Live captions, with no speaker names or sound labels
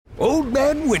Old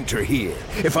Man Winter here.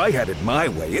 If I had it my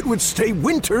way, it would stay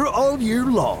winter all year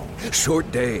long.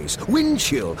 Short days, wind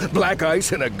chill, black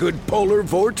ice, and a good polar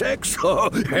vortex.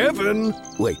 Oh, heaven.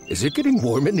 Wait, is it getting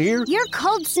warm in here? Your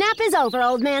cold snap is over,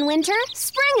 Old Man Winter.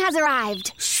 Spring has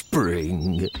arrived.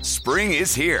 Spring. Spring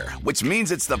is here, which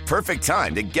means it's the perfect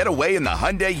time to get away in the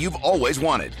Hyundai you've always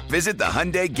wanted. Visit the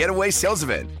Hyundai Getaway Sales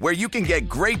Event, where you can get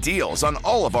great deals on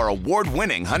all of our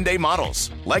award-winning Hyundai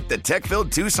models, like the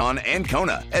tech-filled Tucson and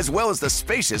Kona, as well as the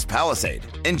spacious Palisade.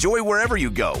 Enjoy wherever you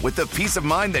go with the peace of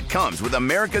mind that comes with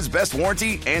America's best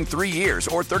warranty and 3 years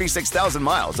or 36,000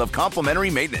 miles of complimentary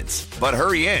maintenance. But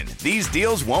hurry in, these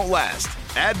deals won't last.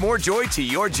 Add more joy to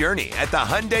your journey at the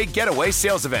Hyundai Getaway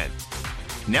Sales Event.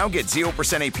 Now get 0%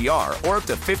 APR or up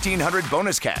to $1,500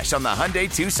 bonus cash on the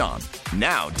Hyundai Tucson.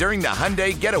 Now, during the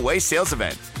Hyundai Getaway Sales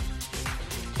Event.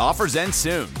 Offers end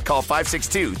soon. Call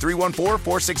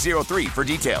 562-314-4603 for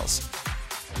details.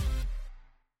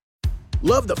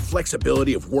 Love the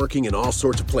flexibility of working in all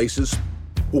sorts of places?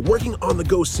 Well, working on the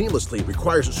go seamlessly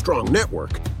requires a strong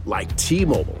network like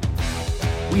T-Mobile.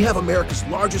 We have America's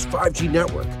largest 5G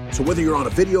network, so whether you're on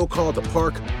a video call at the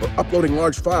park or uploading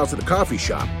large files at the coffee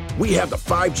shop, we have the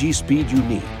 5G speed you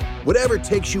need. Whatever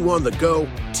takes you on the go,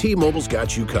 T-Mobile's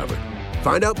got you covered.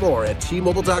 Find out more at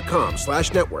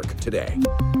T-Mobile.com/network today.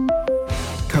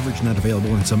 Coverage not available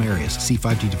in some areas. See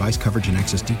 5G device coverage and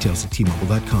access details at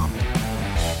T-Mobile.com.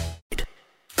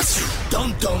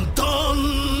 Dun dun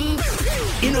dun!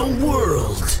 In a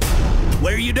world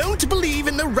where you don't believe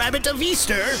in the rabbit of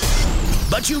Easter,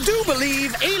 but you do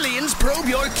believe aliens probe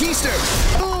your keister.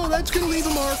 Oh, that's gonna leave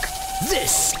a mark.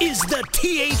 This is the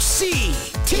THC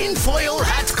Tinfoil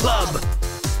Hat Club.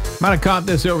 Might have caught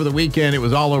this over the weekend. It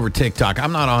was all over TikTok.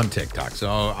 I'm not on TikTok,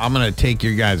 so I'm going to take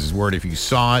your guys' word if you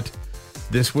saw it.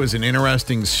 This was an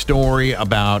interesting story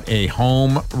about a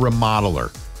home remodeler.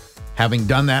 Having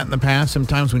done that in the past,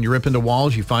 sometimes when you rip into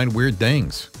walls, you find weird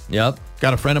things. Yep.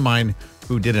 Got a friend of mine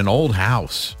who did an old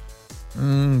house,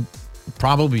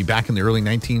 probably back in the early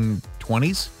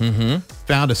 1920s. Mm-hmm.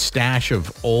 Found a stash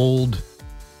of old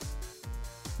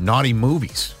naughty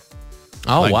movies.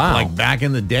 Oh, wow. Like back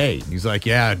in the day. He's like,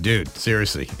 yeah, dude,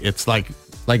 seriously. It's like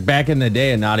back in the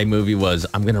day, a naughty movie was,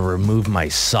 I'm going to remove my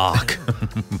sock.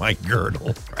 my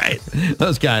girdle, right?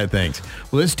 Those kind of things.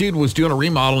 Well, this dude was doing a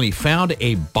remodel and he found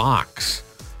a box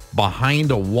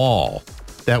behind a wall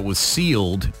that was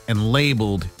sealed and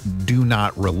labeled "Do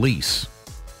Not Release."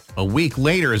 A week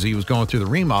later, as he was going through the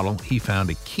remodel, he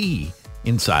found a key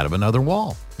inside of another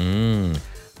wall.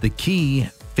 The key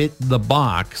fit the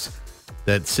box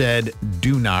that said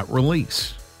 "Do Not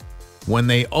Release." When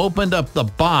they opened up the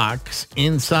box,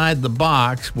 inside the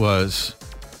box was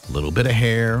a little bit of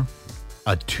hair,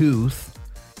 a tooth,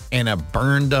 and a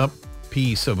burned up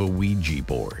piece of a Ouija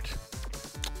board.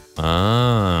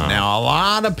 Now, a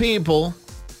lot of people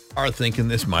are thinking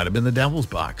this might have been the devil's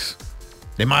box.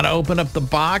 They might have opened up the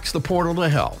box, the portal to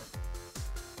hell.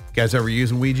 You guys ever use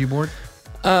a Ouija board?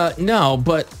 No,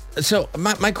 but so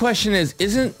my question is,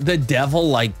 isn't the devil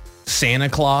like Santa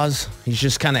Claus? He's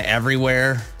just kind of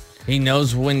everywhere. He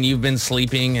knows when you've been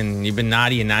sleeping and you've been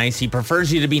naughty and nice. He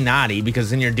prefers you to be naughty because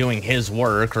then you're doing his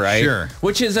work, right? Sure.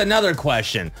 Which is another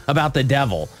question about the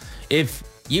devil. If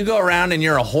you go around and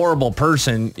you're a horrible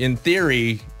person, in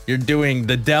theory, you're doing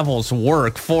the devil's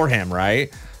work for him,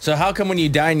 right? So how come when you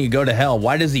die and you go to hell,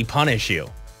 why does he punish you?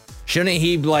 Shouldn't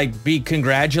he be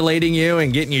congratulating you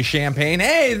and getting you champagne?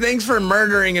 Hey, thanks for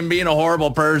murdering and being a horrible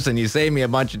person. You saved me a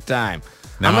bunch of time.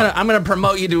 Now, I'm gonna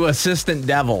promote you to assistant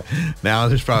devil. Now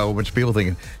there's probably a bunch of people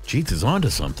thinking, "Jeez, is onto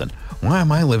something. Why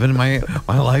am I living my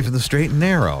life in the straight and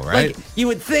narrow?" Right? Like, you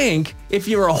would think if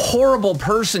you were a horrible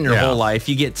person your whole life,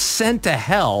 you get sent to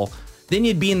hell, then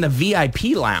you'd be in the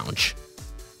VIP lounge,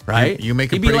 right? You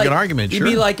make a pretty good argument. You'd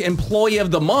be like employee of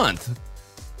the month.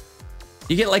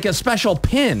 You get like a special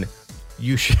pin.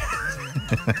 You should.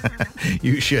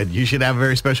 You should have a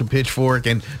very special pitchfork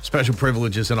and special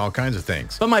privileges and all kinds of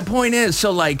things. But my point is,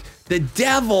 so like the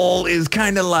devil is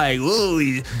kind of like,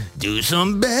 ooh, do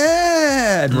some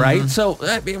bad, right? So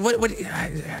what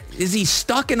is he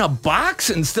stuck in a box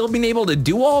and still being able to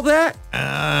do all that?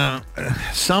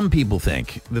 Some people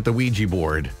think that the Ouija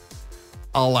board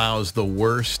allows the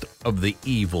worst of the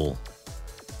evil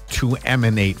to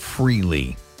emanate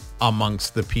freely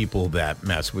amongst the people that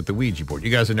mess with the Ouija board. You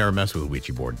guys have never messed with a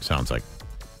Ouija board, it sounds like.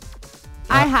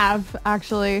 I have,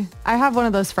 actually. I have one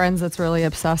of those friends that's really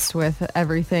obsessed with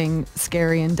everything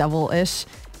scary and devil-ish.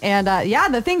 And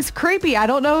the thing's creepy. I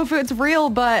don't know if it's real,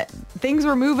 but things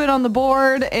were moving on the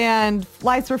board and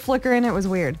lights were flickering. It was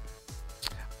weird.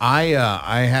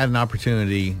 I had an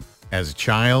opportunity as a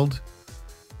child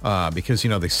because,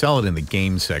 they sell it in the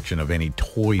game section of any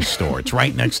toy store. It's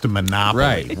right next to Monopoly,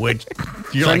 Right. which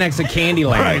You're right next to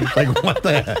Candyland. Right. Like, what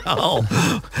the hell?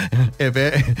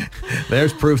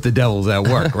 There's proof the devil's at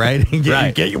work, right?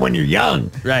 Get you when you're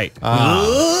young. Right.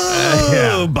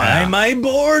 Yeah. Buy my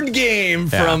board game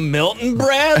from Milton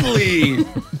Bradley.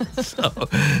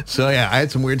 So, I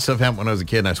had some weird stuff happen when I was a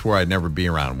kid, and I swore I'd never be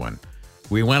around one.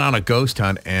 We went on a ghost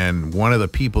hunt, and one of the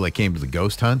people that came to the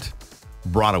ghost hunt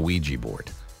brought a Ouija board.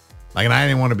 Like, and I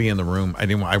didn't want to be in the room.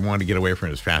 I wanted to get away from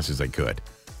it as fast as I could.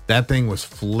 That thing was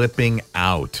flipping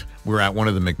out. We were at one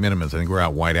of the McMinimans. I think we were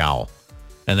at White Owl.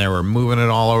 And they were moving it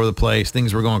all over the place.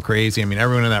 Things were going crazy. I mean,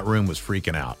 everyone in that room was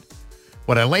freaking out.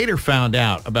 What I later found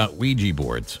out about Ouija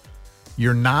boards,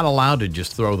 you're not allowed to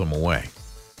just throw them away.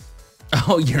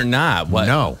 Oh, you're not? What?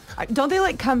 No. Don't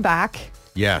they come back?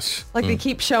 Yes. Like they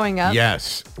keep showing up?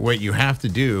 Yes. What you have to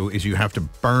do is you have to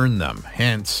burn them.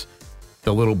 Hence,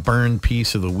 the little burned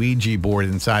piece of the Ouija board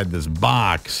inside this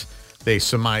box, they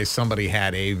surmise somebody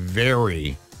had a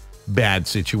very bad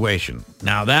situation.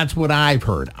 Now, that's what I've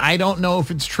heard. I don't know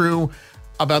if it's true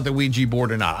about the Ouija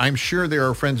board or not. I'm sure there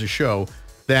are friends of the show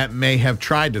that may have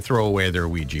tried to throw away their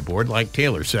Ouija board, like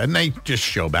Taylor said, and they just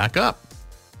show back up.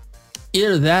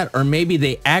 Either that or maybe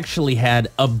they actually had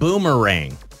a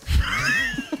boomerang.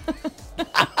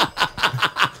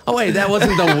 Oh, wait, that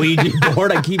wasn't the Ouija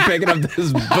board. I keep picking up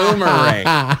this boomerang.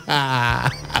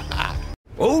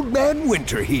 Old Man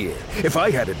Winter here. If I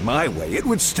had it my way, it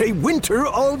would stay winter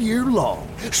all year long.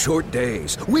 Short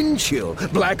days, wind chill,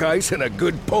 black ice, and a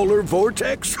good polar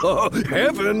vortex. Oh,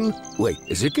 heaven. Wait,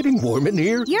 is it getting warm in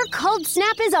here? Your cold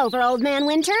snap is over, Old Man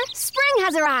Winter. Spring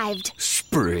has arrived.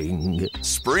 Spring.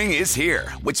 Spring is here,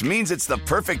 which means it's the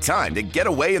perfect time to get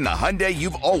away in the Hyundai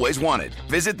you've always wanted.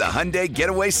 Visit the Hyundai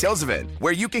Getaway Sales Event,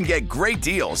 where you can get great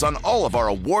deals on all of our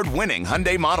award-winning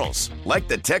Hyundai models, like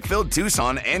the tech-filled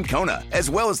Tucson and Kona, as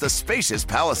well as the spacious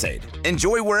Palisade.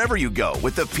 Enjoy wherever you go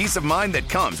with the peace of mind that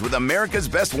comes with America's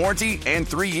best warranty and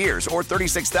 3 years or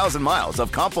 36,000 miles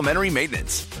of complimentary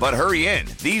maintenance. But hurry in,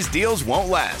 these deals won't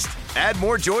last. Add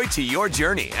more joy to your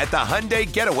journey at the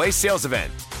Hyundai Getaway Sales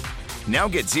Event. Now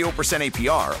get 0%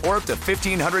 APR or up to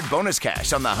 $1,500 bonus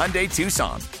cash on the Hyundai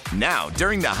Tucson. Now,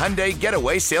 during the Hyundai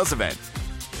Getaway Sales Event.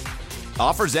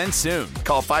 Offers end soon.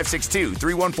 Call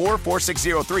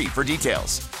 562-314-4603 for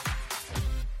details.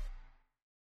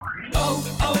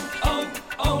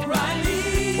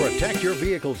 Protect your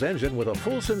vehicle's engine with a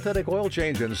full synthetic oil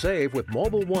change and save with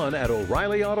Mobil 1 at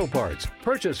O'Reilly Auto Parts.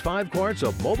 Purchase 5 quarts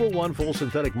of Mobil 1 full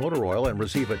synthetic motor oil and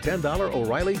receive a $10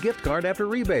 O'Reilly gift card after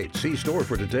rebate. See store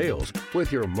for details.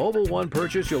 With your Mobil 1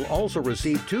 purchase, you'll also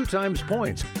receive 2 times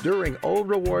points during Old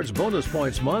Rewards Bonus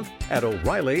Points Month at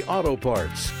O'Reilly Auto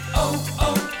Parts.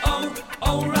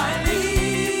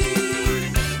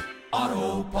 O'Reilly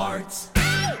Auto Parts.